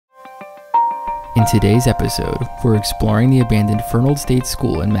In today's episode, we're exploring the abandoned Fernald State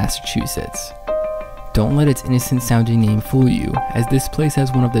School in Massachusetts. Don't let its innocent-sounding name fool you, as this place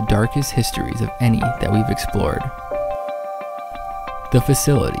has one of the darkest histories of any that we've explored. The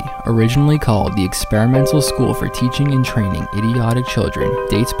facility, originally called the Experimental School for Teaching and Training Idiotic Children,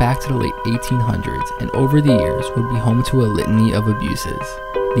 dates back to the late 1800s and over the years would be home to a litany of abuses.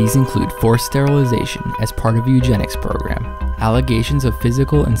 These include forced sterilization as part of a eugenics program, allegations of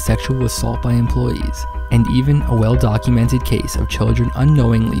physical and sexual assault by employees, and even a well-documented case of children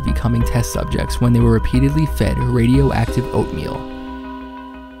unknowingly becoming test subjects when they were repeatedly fed radioactive oatmeal.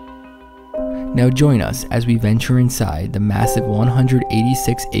 Now join us as we venture inside the massive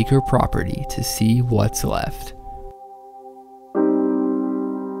 186-acre property to see what's left.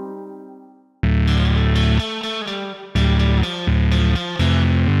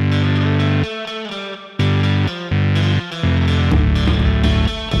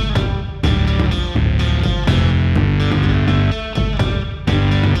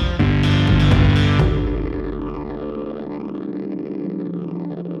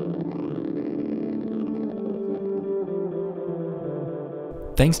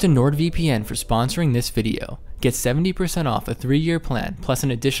 Thanks to NordVPN for sponsoring this video. Get 70% off a 3-year plan plus an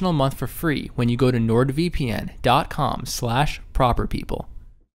additional month for free when you go to nordvpn.com/properpeople.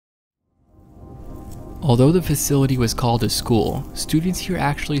 Although the facility was called a school, students here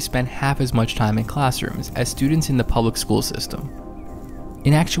actually spent half as much time in classrooms as students in the public school system.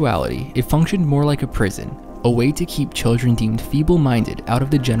 In actuality, it functioned more like a prison, a way to keep children deemed feeble-minded out of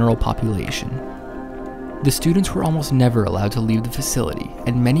the general population. The students were almost never allowed to leave the facility,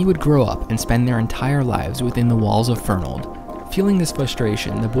 and many would grow up and spend their entire lives within the walls of Fernald. Feeling this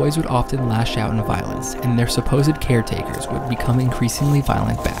frustration, the boys would often lash out in violence, and their supposed caretakers would become increasingly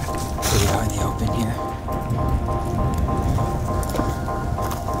violent back. Get out in the open here.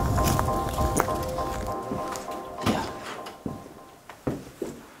 Yeah.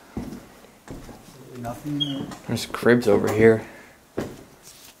 Nothing. There's cribs over here.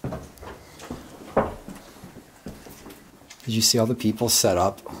 Did you see all the people set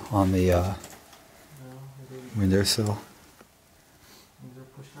up on the windowsill? They're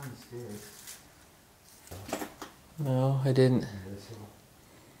pushed down the stairs. No, I didn't.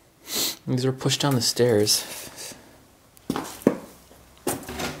 These are pushed down the stairs.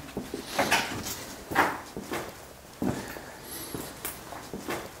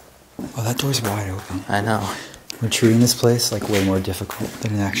 Oh, that door's wide open. I know. We're treating this place like way more difficult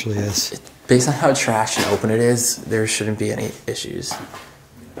than it actually is. Based on how trash and open it is, there shouldn't be any issues.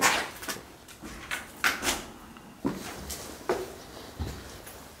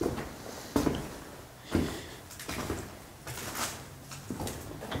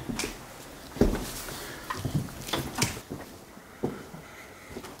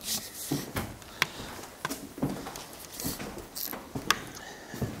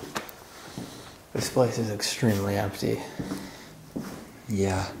 This place is extremely empty.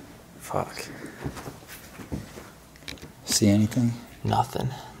 Yeah. Fuck. See anything? Nothing.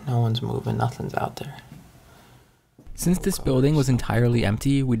 No one's moving, nothing's out there. Since this building was entirely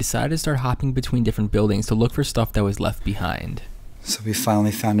empty, we decided to start hopping between different buildings to look for stuff that was left behind. So we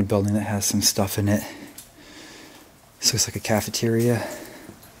finally found a building that has some stuff in it. This looks like a cafeteria.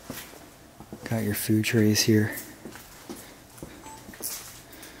 Got your food trays here.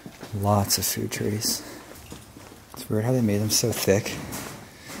 Lots of food trays. It's weird how they made them so thick.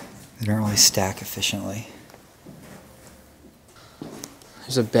 They don't really stack efficiently.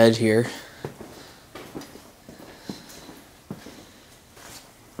 There's a bed here.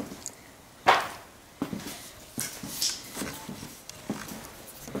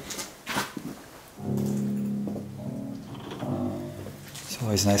 It's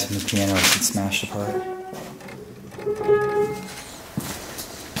always nice when the piano isn't smashed apart.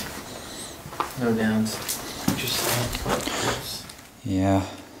 No downs. Interesting. Yeah.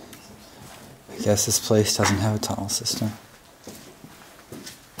 I guess this place doesn't have a tunnel system.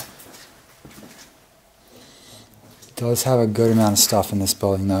 It does have a good amount of stuff in this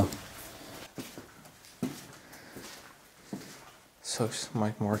building though. So looks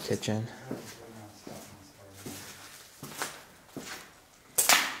like more kitchen.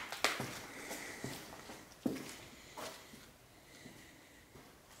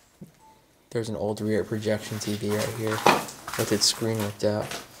 There's an old rear projection TV right here with its screen ripped out.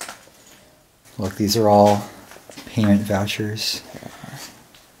 Look, these are all payment vouchers,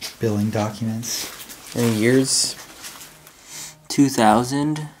 billing documents. In the years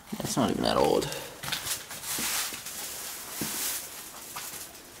 2000, that's not even that old.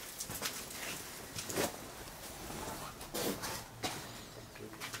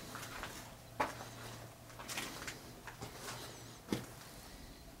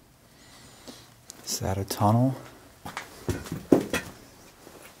 that a tunnel?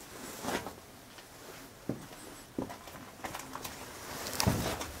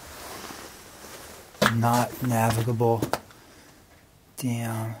 Not navigable.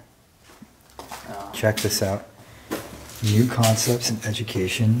 Damn. Oh. Check this out. New concepts in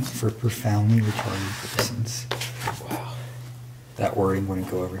education for profoundly retarded persons. Wow. That wording wouldn't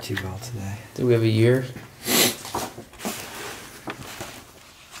go over too well today. Do we have a year?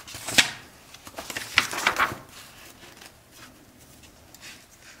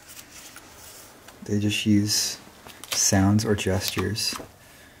 They just use sounds or gestures.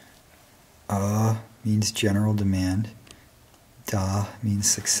 Means general demand. Da means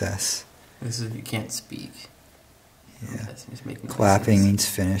success. This is if you can't speak. Yeah. Just making Clapping noises. means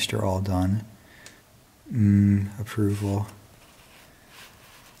finished or all done. Approval.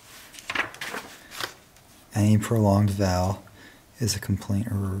 Any prolonged vowel is a complaint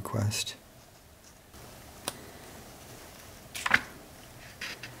or a request.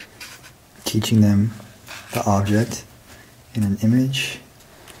 Teaching them the object in an image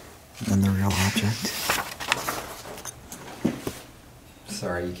and then the real object.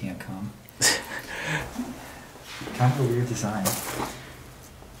 Sorry, you can't come. Kind of a weird design.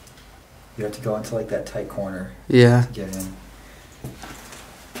 You have to go into like that tight corner Yeah. to get in.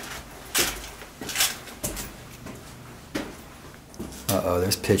 Uh-oh,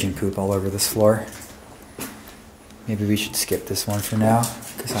 there's pigeon poop all over this floor. Maybe we should skip this one for now.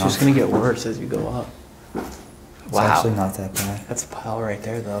 It's just gonna get worse as you go up. It's actually not that bad. That's a pile right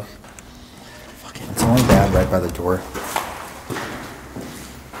there, though. Fucking. It's only bad right by the door.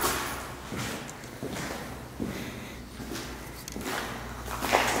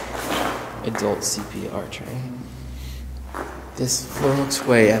 Adult CPR training. This floor looks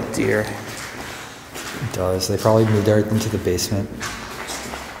way emptier. It does. They probably moved everything to the basement.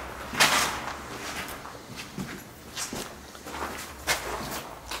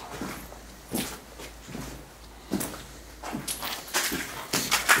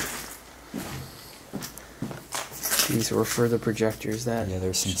 These were for the projectors that. Yeah,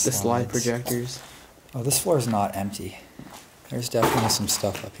 there's some the slide slides. projectors. Oh, this floor is not empty. There's definitely some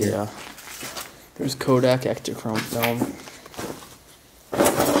stuff up here. Yeah. There's Kodak Ektachrome film.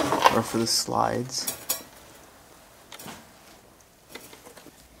 Or for the slides.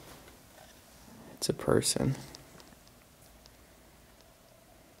 It's a person.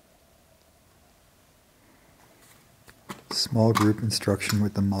 Small group instruction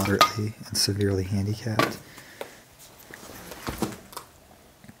with the moderately and severely handicapped.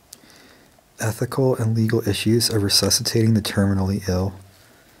 Ethical and legal issues of resuscitating the terminally ill.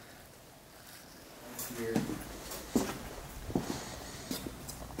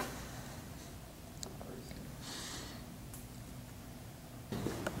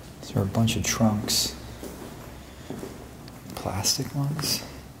 These are a bunch of trunks. Plastic ones?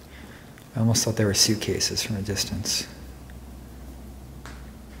 I almost thought they were suitcases from a distance.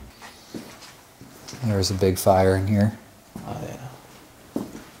 There was a big fire in here. Oh, yeah.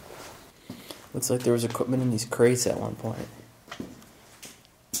 Looks like there was equipment in these crates at one point.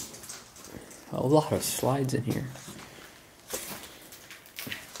 A lot of slides in here.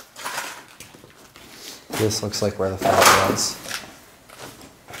 This looks like where the fire was.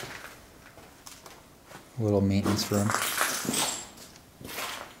 A little maintenance room.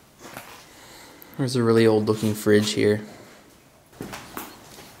 There's a really old looking fridge here.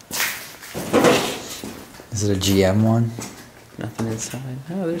 Is it a GM one? Nothing inside.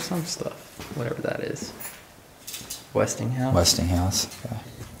 Oh, there's some stuff. Whatever that is. Westinghouse? Westinghouse. Okay.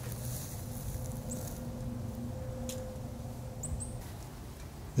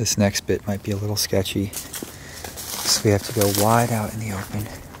 This next bit might be a little sketchy. So we have to go wide out in the open.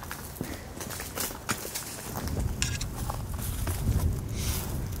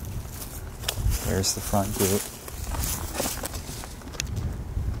 There's the front gate.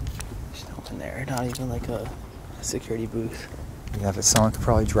 There's nothing there. Not even like a security booth. Yeah, but someone could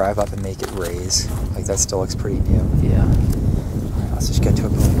probably drive up and make it raise. Like, that still looks pretty new. Yeah. Alright, let's just get to it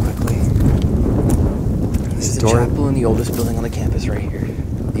really quickly. There's a chapel in the oldest building on the campus right here.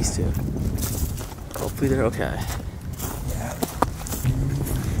 These two. Hopefully they're okay. Yeah.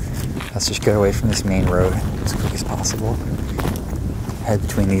 Let's just get away from this main road as quick as possible. Head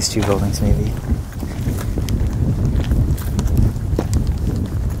between these two buildings, maybe.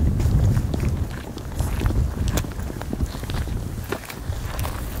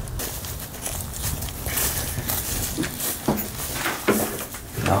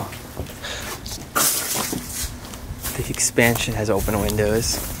 No. The expansion has open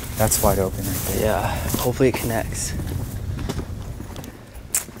windows. That's wide open right there. Yeah. Hopefully it connects.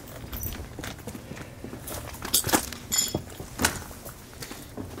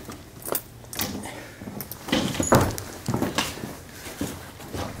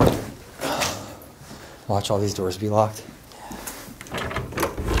 Watch all these doors be locked.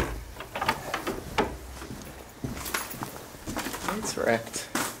 It's wrecked.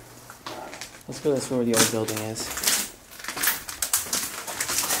 Let's go this way where the old building is.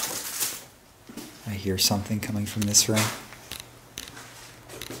 I hear something coming from this room.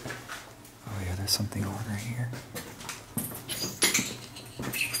 Oh yeah, there's something on right here.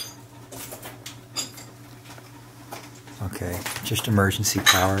 Okay, just emergency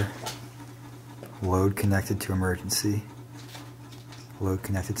power. Load connected to emergency. Load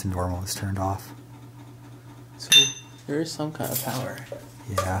connected to normal is turned off. So there is some kind of power.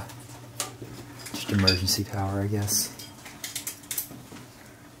 Yeah. Just emergency power, I guess.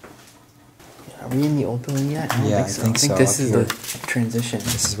 Are we in the old building yet? I don't think so. I think this is the transition.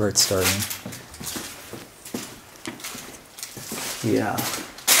 This is where it's starting. Yeah.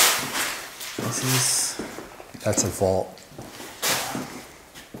 This is... That's a vault.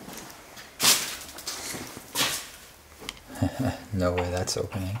 No way that's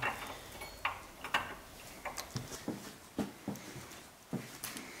opening.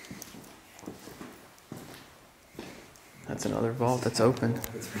 That's another vault that's open.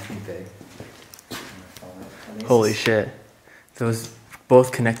 It's pretty big. Holy shit. Those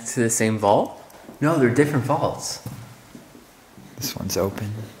both connected to the same vault? No, they're different vaults. This one's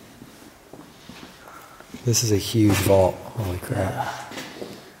open. This is a huge vault. Holy crap.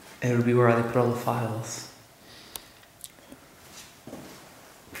 Yeah. It would be where they put all the files.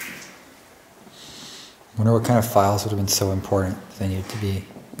 Wonder what kind of files would have been so important that they needed to be.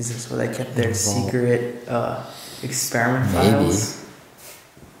 Is this where they kept their secret experiment Maybe. files?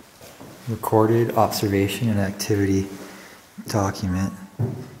 Recorded observation and activity document.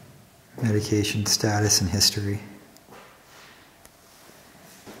 Medication status and history.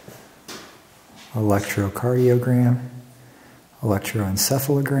 Electrocardiogram.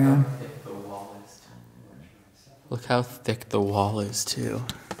 Electroencephalogram. Look how thick the wall is, too.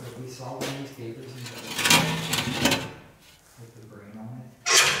 We saw one of these papers with the brain on it.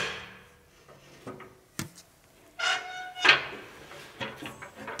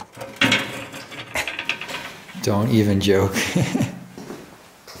 Don't even joke.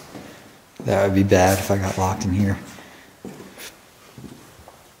 That would be bad if I got locked in here.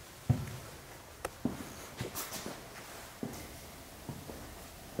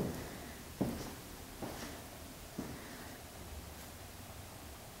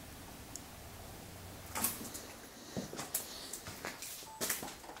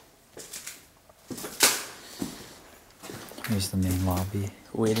 Here's the main lobby.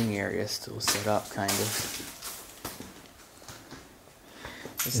 Waiting area still set up, kind of.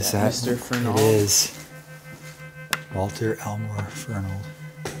 Is that Mr. Fernald? It is. Walter Elmore Fernald.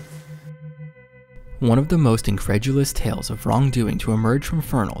 One of the most incredulous tales of wrongdoing to emerge from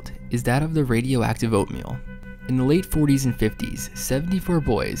Fernald is that of the radioactive oatmeal. In the late 40s and 50s, 74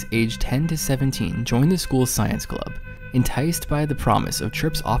 boys aged 10 to 17 joined the school's science club, enticed by the promise of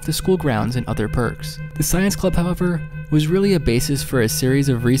trips off the school grounds and other perks. The science club, however, was really a basis for a series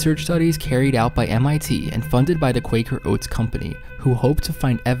of research studies carried out by MIT and funded by the Quaker Oats Company, who hoped to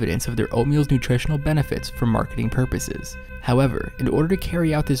find evidence of their oatmeal's nutritional benefits for marketing purposes. However, in order to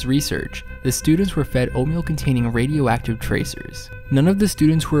carry out this research, the students were fed oatmeal containing radioactive tracers. None of the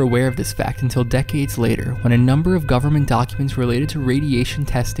students were aware of this fact until decades later, when a number of government documents related to radiation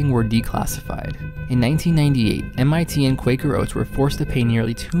testing were declassified. In 1998, MIT and Quaker Oats were forced to pay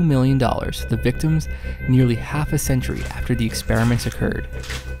nearly $2 million to the victims nearly half a century after the experiments occurred.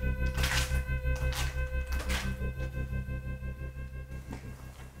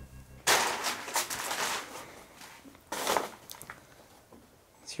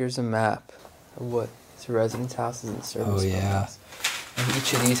 Here's a map of what his residence houses and service buildings. And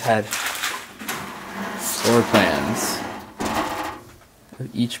each of these had floor plans of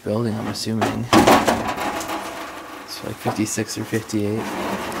each building, I'm assuming. It's like 56 or 58.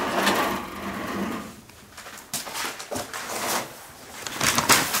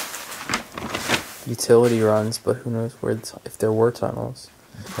 Utility runs, but who knows where if there were tunnels.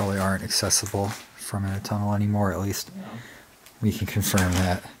 They probably aren't accessible from a tunnel anymore, at least. We can confirm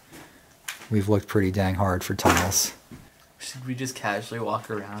that. We've looked pretty dang hard for tunnels. Should we just casually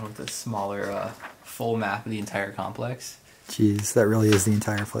walk around with a smaller, full map of the entire complex? Jeez, that really is the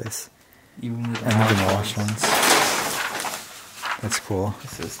entire place. Even with the demolished ones. That's cool.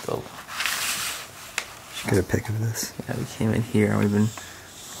 This is still... Should get a pic of this. Yeah, we came in here and we've been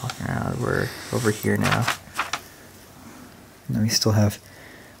walking around. We're over here now. And then we still have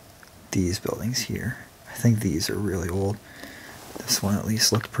these buildings here. I think these are really old. This one at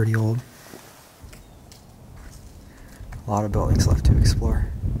least looked pretty old. A lot of buildings left to explore.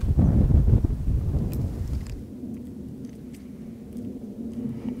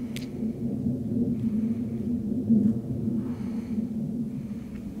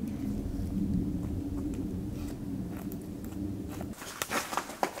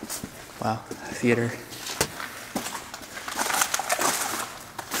 Wow, theater.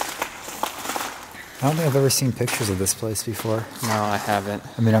 I don't think I've ever seen pictures of this place before. No, I haven't.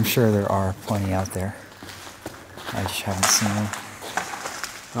 I mean, I'm sure there are plenty out there. I just haven't seen them.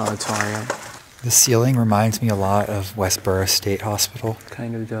 Auditorium. The ceiling reminds me a lot of Westboro State Hospital.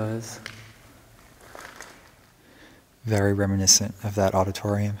 Kind of does. Very reminiscent of that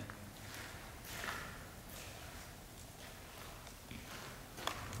auditorium.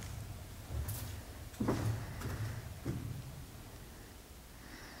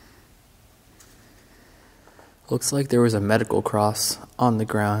 Looks like there was a medical cross on the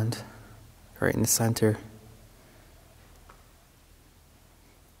ground, right in the center.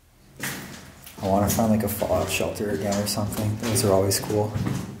 I want to find like a fallout shelter again or something. Those are always cool.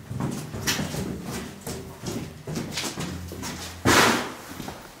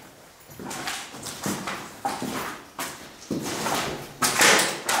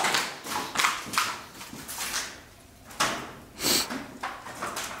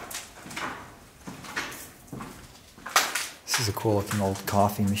 This is a cool looking old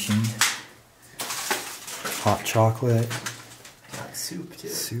coffee machine. Hot chocolate. Got soup too.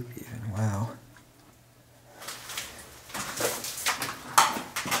 Soup even, wow.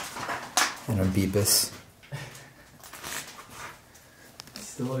 And a Beebus.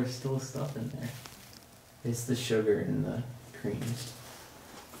 There's still stuff in there. It's the sugar and the cream.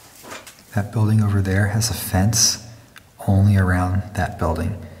 That building over there has a fence only around that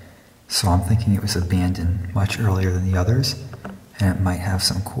building. So I'm thinking it was abandoned much earlier than the others, and it might have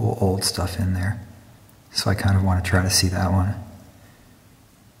some cool old stuff in there. So I kind of want to try to see that one.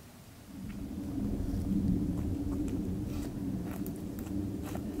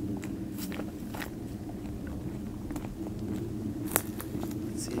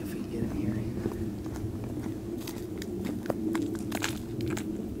 Let's see if we can get in here.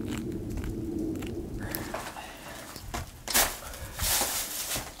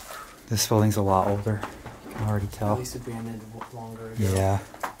 This building's a lot older. You can already tell. At least abandoned longer ago. Yeah.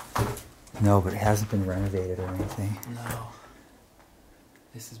 No, but it hasn't been renovated or anything. No.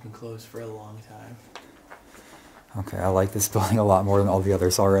 This has been closed for a long time. Okay, I like this building a lot more than all the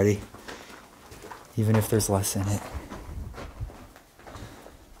others already. Even if there's less in it.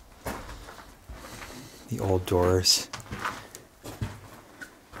 The old doors.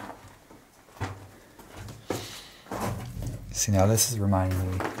 See, now this is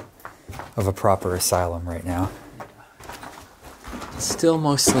reminding me of a proper asylum right now. Still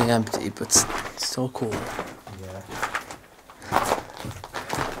mostly empty, but still cool. Yeah.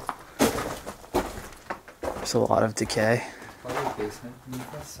 There's a lot of decay. Probably basement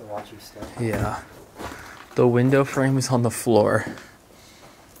beneath us, so watch your step. Yeah. The window frame is on the floor.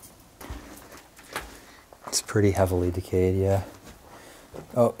 It's pretty heavily decayed, yeah.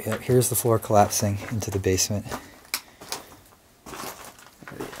 Oh, yeah, here's the floor collapsing into the basement.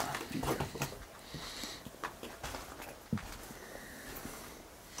 Be careful.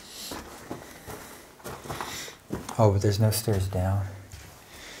 Oh, but there's no stairs down.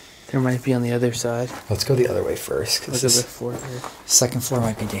 There might be on the other side. Let's go the other way first, Look because at the this floor here. second floor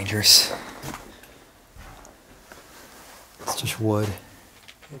might be dangerous. It's just wood.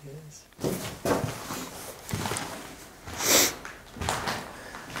 It is.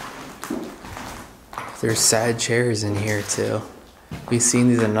 There's sad chairs in here too. We've seen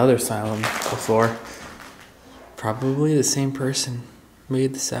these in another asylum before. Probably the same person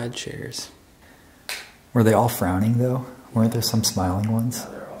made the sad chairs. Were they all frowning, though? Weren't there some smiling ones?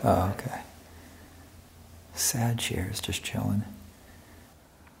 No, they're all Oh, okay. Sad chairs, just chilling.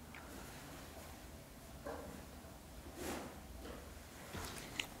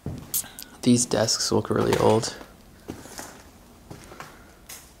 These desks look really old.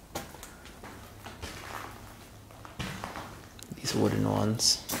 These wooden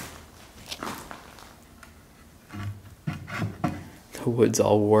ones. The wood's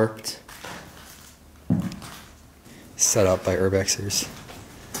all warped. Set up by urbexers.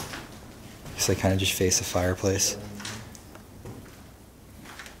 So they kind of just face a fireplace.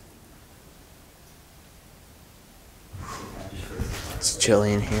 It's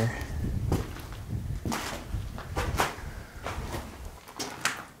chilly in here.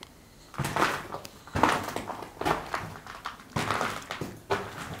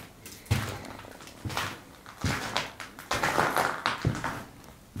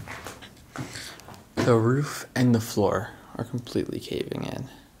 The roof and the floor are completely caving in.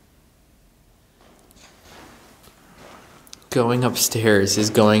 Going upstairs is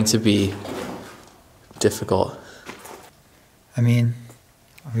going to be difficult. I mean,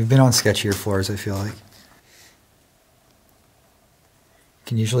 we've been on sketchier floors, I feel like.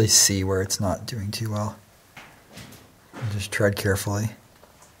 can usually see where it's not doing too well. And just tread carefully.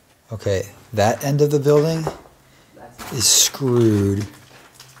 Okay, that end of the building is screwed.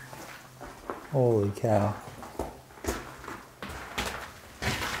 Holy cow.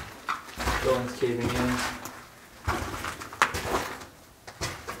 Building's caving in.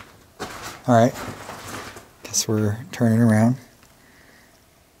 Alright, guess we're turning around.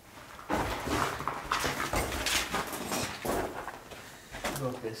 Go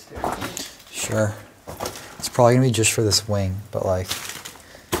up this stairs. Sure. It's probably gonna be just for this wing, but like,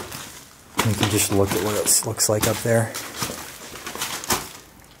 you can just look at what it looks like up there.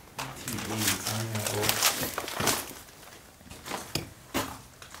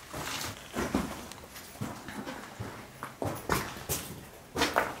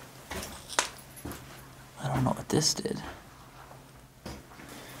 I don't know what this did.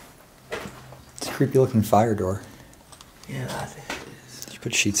 It's a creepy looking fire door. Yeah, I think it is. Just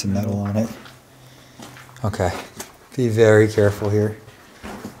put sheets of metal on it. Okay. Be very careful here.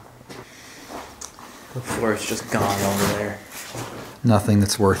 The floor is just gone over there. Nothing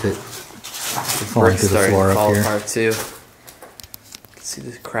that's worth it. The Falling brick's through the starting floor to up fall here. apart too. You can see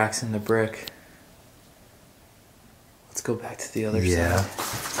the cracks in the brick. Let's go back to the other Yeah.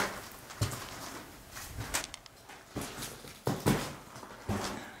 side.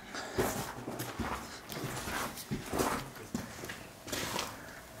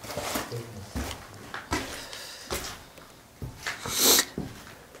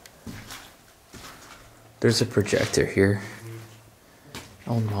 There's a projector here.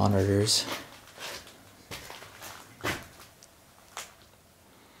 Oh, monitors.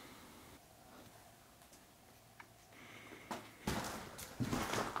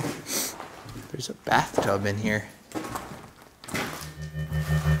 There's a bathtub in here.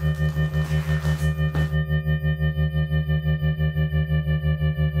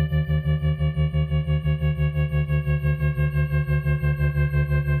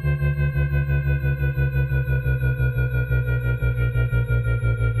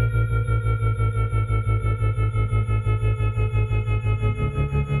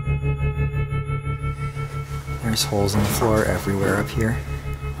 There's holes in the floor everywhere up here.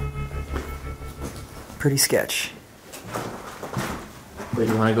 Pretty sketch. Wait,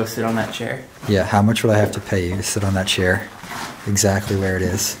 you want to go sit on that chair? Yeah, how much would I have to pay you to sit on that chair? Exactly where it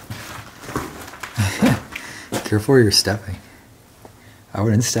is. Careful where you're stepping. I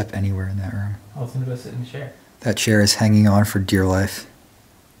wouldn't step anywhere in that room. I was going to go sit in the chair. That chair is hanging on for dear life.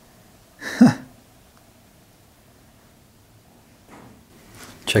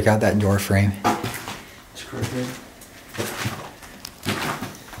 Check out that door frame. It's crooked.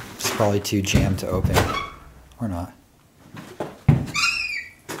 It's probably too jammed to open. Or not.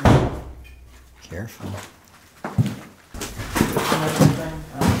 Careful.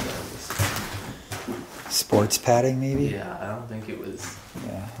 Sports padding, maybe? Yeah, I don't think it was.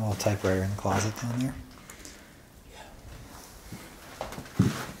 Yeah, a little typewriter in the closet down there.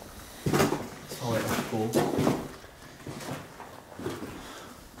 It's all right, cool.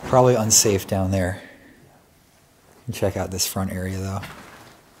 Probably unsafe down there. You can check out this front area though.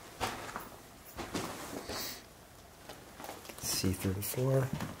 See through the floor.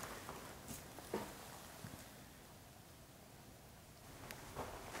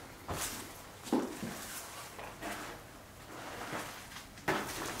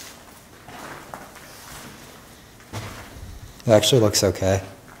 It actually looks okay.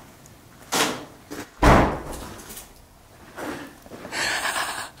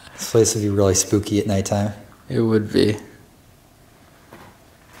 This place would be really spooky at nighttime. It would be.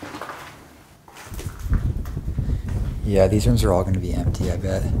 Yeah, these rooms are all going to be empty, I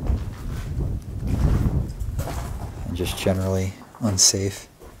bet. And just generally unsafe.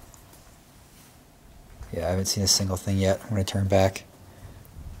 Yeah, I haven't seen a single thing yet. I'm going to turn back.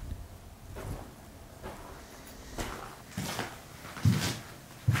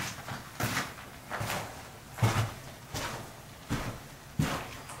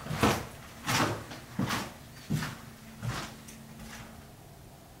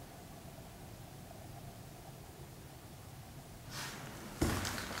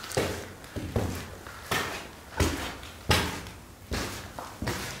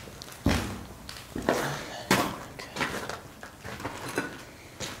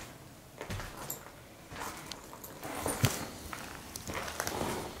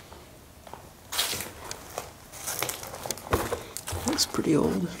 Looks pretty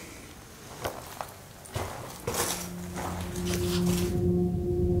old.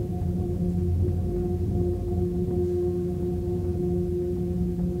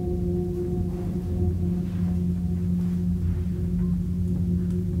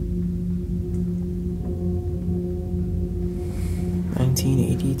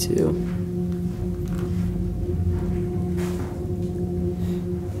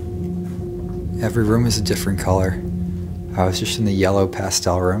 1982. Every room is a different color. I was just in the yellow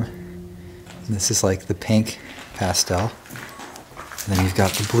pastel room. And this is like the pink pastel. And then you've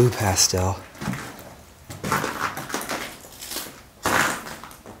got the blue pastel.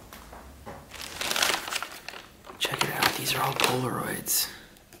 Check it out, these are all Polaroids.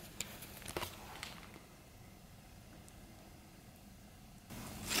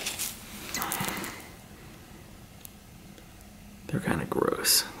 They're kind of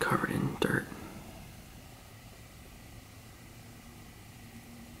gross, covered in dirt.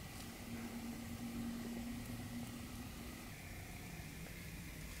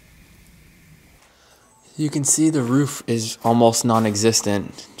 You can see the roof is almost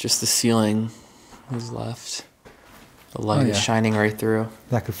non-existent. Just the ceiling is left. The light is shining right through.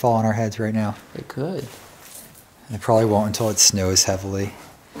 That could fall on our heads right now. It could. And it probably won't until it snows heavily,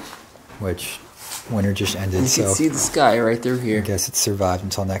 which winter just ended, You can see the sky right through here. I guess it survived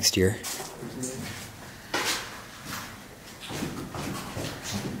until next year.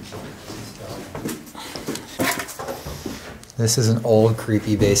 This is an old,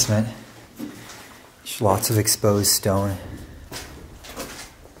 creepy basement. Just lots of exposed stone.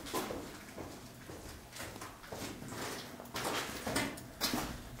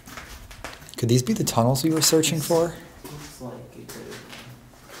 Could these be the tunnels we were searching for? Looks like it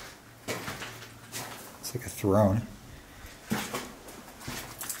could. It's like a throne.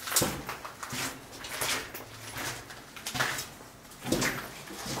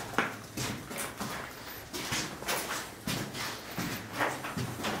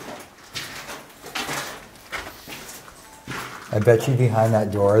 I bet you behind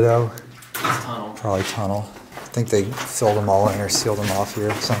that door, though, Tunnel. probably tunnel. I think they filled them all in or sealed them off here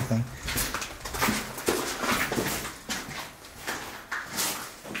or something.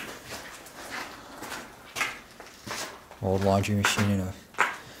 Old laundry machine and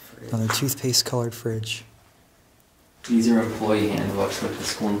another toothpaste colored fridge. These are employee handbooks with the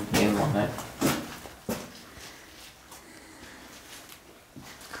school name on it.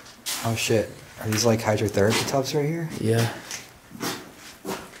 Oh shit. Are these like hydrotherapy tubs right here? Yeah.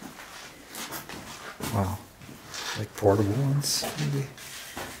 Wow. Like portable ones, maybe?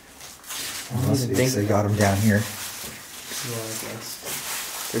 Unless even think they got them down here. Yeah, I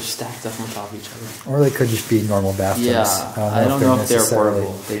guess. They're stacked up on top of each other. Or they could just be normal bathtubs. Yeah, I don't know if they're necessarily-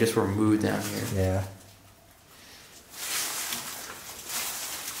 portable. They just were moved down here. Yeah.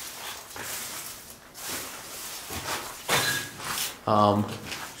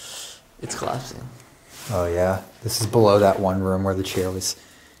 It's collapsing. Oh yeah. This is below that one room where the chair was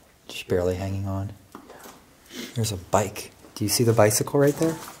just barely hanging on. There's a bike. Do you see the bicycle right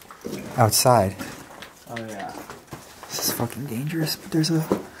there? Outside. Oh yeah. This is fucking dangerous, but there's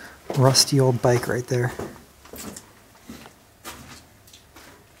a rusty old bike right there.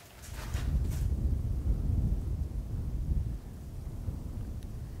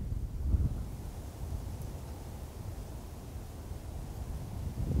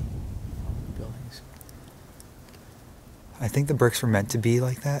 Buildings. I think the bricks were meant to be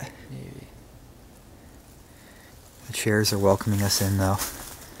like that. Maybe. The chairs are welcoming us in, though.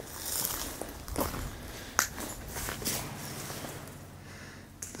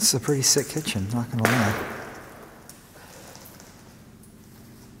 This is a pretty sick kitchen, not gonna lie.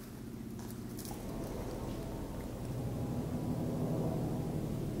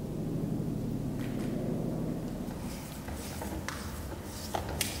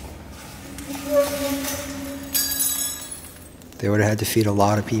 They would have had to feed a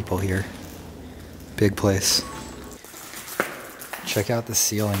lot of people here. Big place. Check out the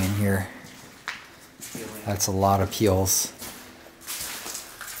ceiling in here. That's a lot of peels.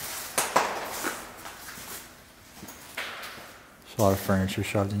 There's a lot of furniture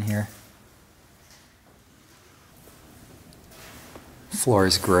shoved in here. Floor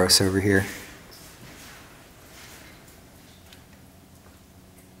is gross over here.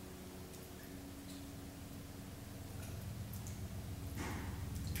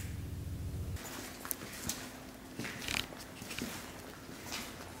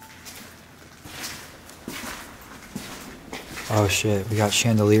 Oh shit, we got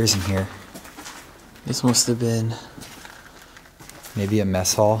chandeliers in here. This must have been Maybe a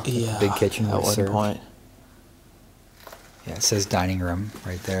mess hall. yeah, Big kitchen at would one serve. point. Yeah, it says dining room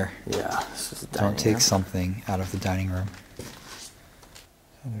right there. Yeah, this is a Don't dining take room. something out of the dining room.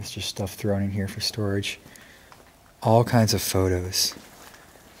 And there's just stuff thrown in here for storage. All kinds of photos.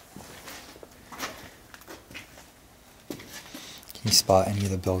 Can you spot any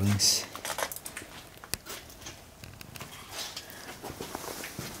of the buildings?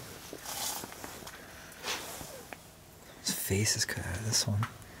 face is cut out of this one.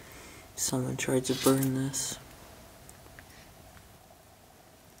 Someone tried to burn this.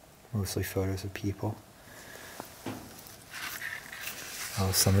 Mostly photos of people.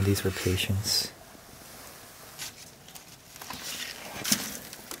 Oh, some of these were patients.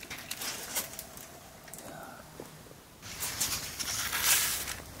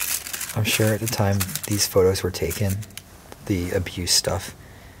 I'm sure at the time these photos were taken, the abuse stuff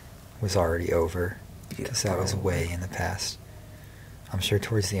was already over, because that was way in the past. I'm sure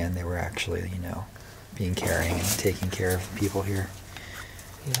towards the end they were actually, you know, being caring and taking care of people here.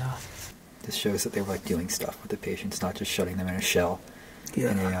 Yeah. This shows that they were like doing stuff with the patients, not just shutting them in a shell.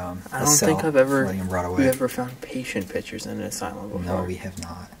 Yeah. In I don't think I've ever, letting them rot away. we've ever found patient pictures in an asylum before. No, we have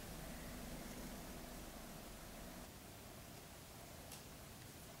not.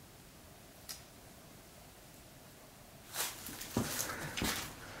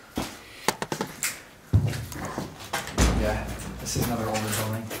 Yeah, this is another older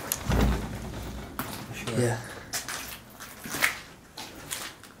building. For sure. Yeah.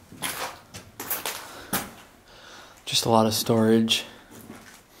 Just a lot of storage.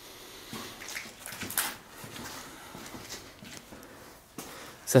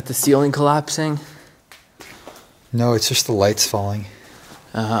 Is that the ceiling collapsing? No, it's just the lights falling.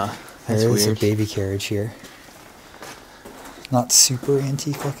 That's There is weird. a baby carriage here. Not super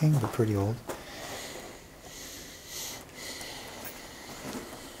antique looking, but pretty old.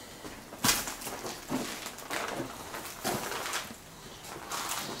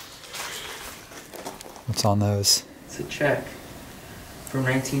 What's on those? It's a check from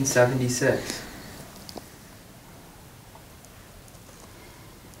 1976.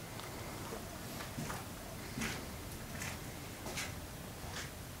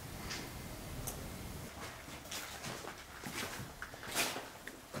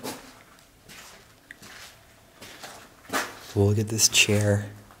 We'll look at this chair.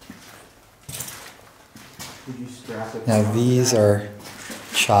 Would you strap it? Now these are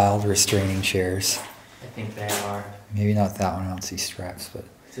child restraining chairs. I think they are. Maybe not that one, I don't see straps, but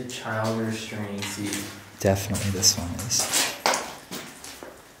It's a child restraining seat. definitely this one is.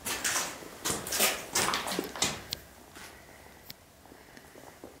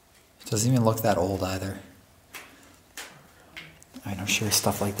 It doesn't even look that old either. I mean, I'm sure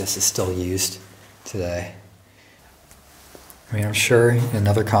stuff like this is still used today. I mean, I'm sure in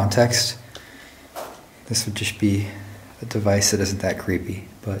another context, this would just be a device that isn't that creepy,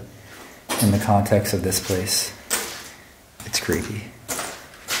 but in the context of this place, it's creepy.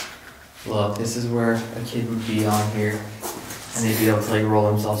 Look, this is where a kid would be on here, and they'd be able to like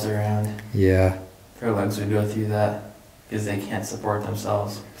roll themselves around. Yeah, Their legs would go through that because they can't support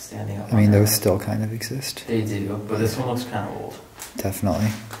themselves standing up. I mean, on those their still kind of exist. own. They do, but this one looks kind of old. Definitely.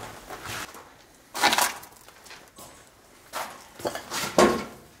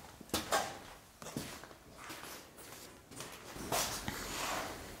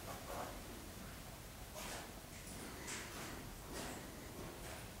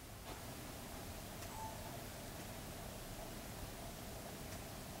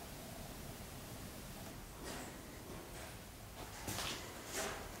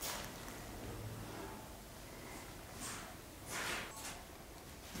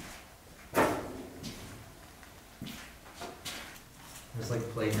 There's like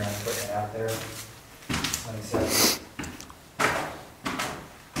playground equipment out there. Like I said.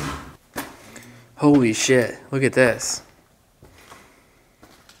 Holy shit, look at this.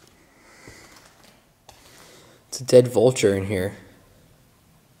 It's a dead vulture in here.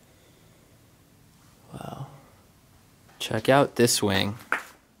 Wow. Check out this wing.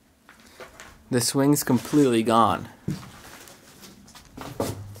 This wing's completely gone.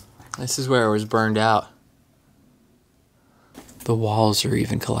 This is where it was burned out. The walls are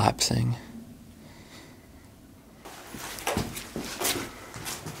even collapsing.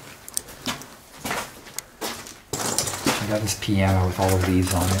 I got this piano with all the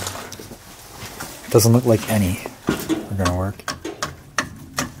leaves on it. Doesn't look like any are gonna work.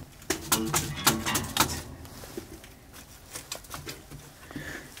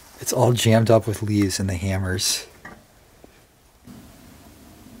 It's all jammed up with leaves and the hammers.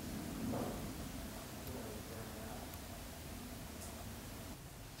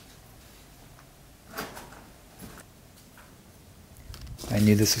 I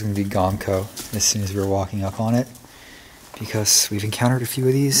knew this was going to be Gomco as soon as we were walking up on it, because we've encountered a few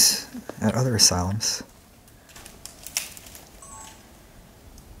of these at other asylums.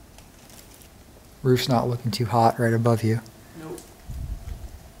 Roof's not looking too hot right above you. Nope.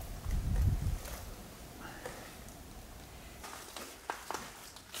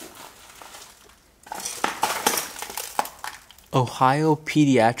 Ohio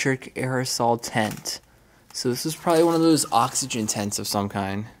Pediatric Aerosol Tent. So this is probably one of those oxygen tents of some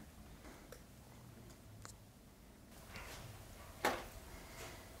kind.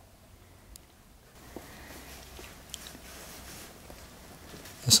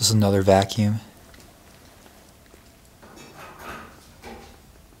 This is another vacuum.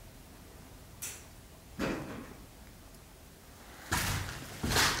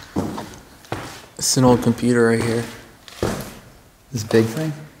 It's an old computer right here. This big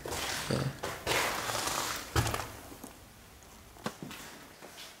thing? Yeah.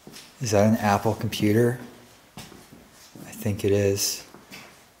 Is that an Apple computer? I think it is.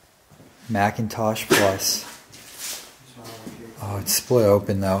 Macintosh Plus. Oh, it's split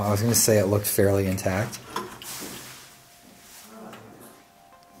open though. I was going to say it looked fairly intact.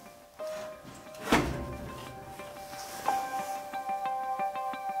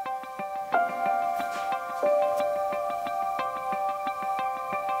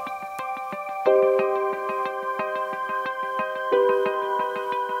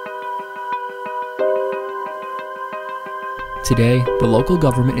 Today, the local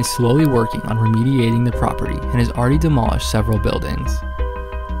government is slowly working on remediating the property and has already demolished several buildings.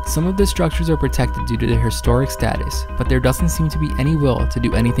 Some of the structures are protected due to their historic status, but there doesn't seem to be any will to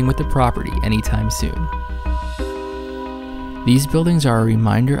do anything with the property anytime soon. These buildings are a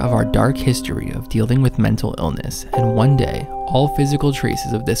reminder of our dark history of dealing with mental illness, and one day, all physical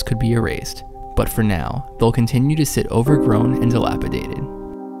traces of this could be erased. But for now, they'll continue to sit overgrown and dilapidated.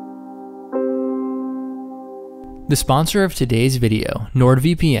 The sponsor of today's video,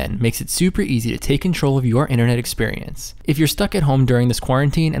 NordVPN, makes it super easy to take control of your internet experience. If you're stuck at home during this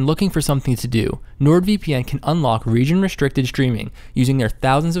quarantine and looking for something to do, NordVPN can unlock region-restricted streaming using their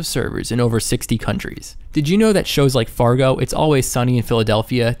thousands of servers in over 60 countries. Did you know that shows like Fargo, It's Always Sunny in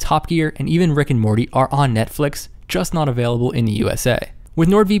Philadelphia, Top Gear, and even Rick and Morty are on Netflix, just not available in the USA? With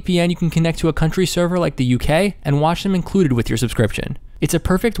NordVPN, you can connect to a country server like the UK and watch them included with your subscription. It's a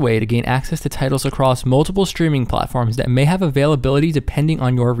perfect way to gain access to titles across multiple streaming platforms that may have availability depending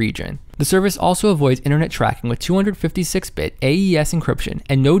on your region. The service also avoids internet tracking with 256-bit AES encryption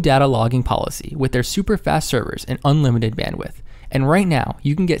and no data logging policy with their super fast servers and unlimited bandwidth. And right now,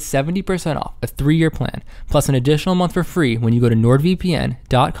 you can get 70% off a 3-year plan, plus an additional month for free when you go to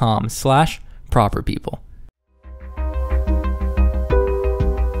nordvpn.com/properpeople.